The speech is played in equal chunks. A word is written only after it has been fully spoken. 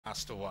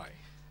Just away.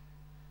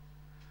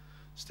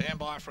 Stand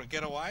by for a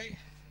getaway.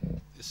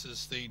 This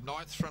is the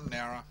 9th from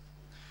NOWRA.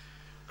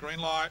 Green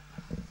light.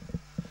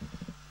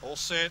 All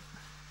set.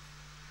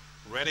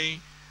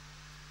 Ready.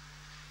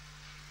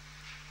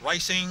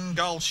 Racing,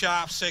 Gold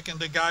Sharp second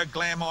to go.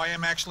 Glam I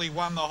Am actually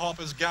won. The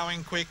Hoppers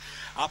going quick.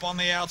 Up on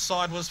the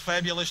outside was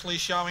Fabulously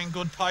showing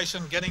good pace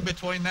and getting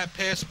between that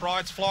pair.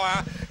 Sprite's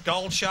Flyer.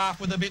 Gold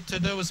Sharp with a bit to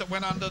do as it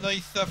went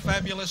underneath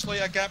Fabulously.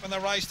 A gap in the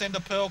race then to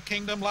Pearl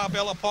Kingdom. La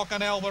Bella Pock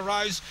and Alba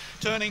Rose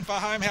turning for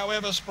home.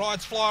 However,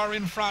 Sprite's Flyer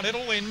in front.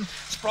 It'll win.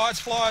 Sprite's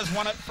Flyer's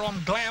won it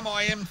from Glam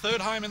I Am.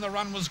 Third home in the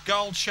run was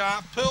Gold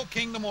Sharp. Pearl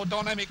Kingdom or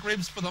Dynamic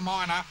Ribs for the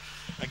minor.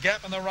 A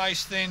gap in the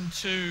race then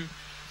to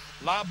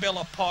La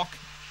Bella Pock.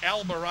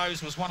 Alba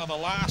Rose was one of the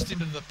last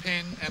into the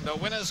pen, and the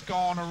winner's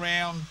gone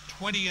around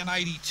 20 and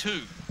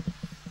 82.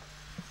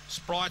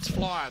 Sprite's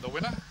Flyer, the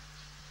winner.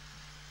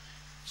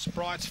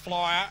 Sprite's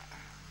Flyer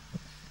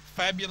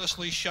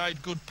fabulously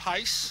showed good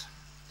pace.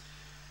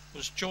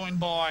 Was joined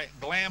by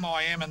Glam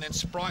I Am, and then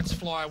Sprite's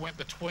Flyer went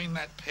between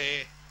that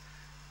pair,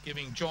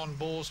 giving John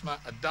Boersma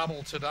a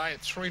double today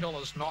at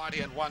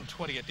 $3.90 and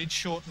 $1.20. It did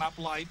shorten up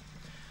late.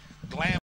 Glam